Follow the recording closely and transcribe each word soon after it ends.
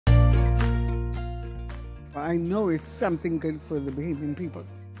I know it's something good for the Bahamian people.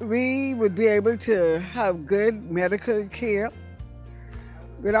 We would be able to have good medical care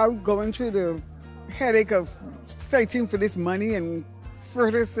without going through the headache of searching for this money and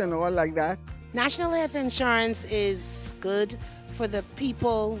furthest and all like that. National health insurance is good for the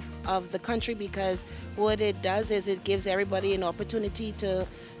people of the country because what it does is it gives everybody an opportunity to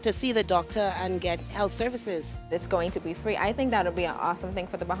see the doctor and get health services. It's going to be free. I think that would be an awesome thing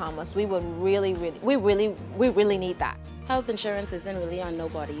for the Bahamas. We would really need that. Health insurance isn't really on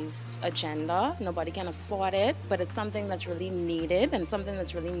nobody's agenda. Nobody can afford it, but it's something that's really needed and something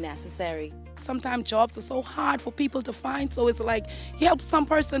that's really necessary. Sometimes jobs are so hard for people to find, so it's like help some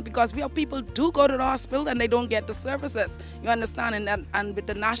person, because we have people do go to the hospital and they don't get the services. You understand? And with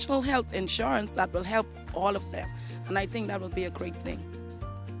the national health insurance, that will help all of them. And I think that will be a great thing.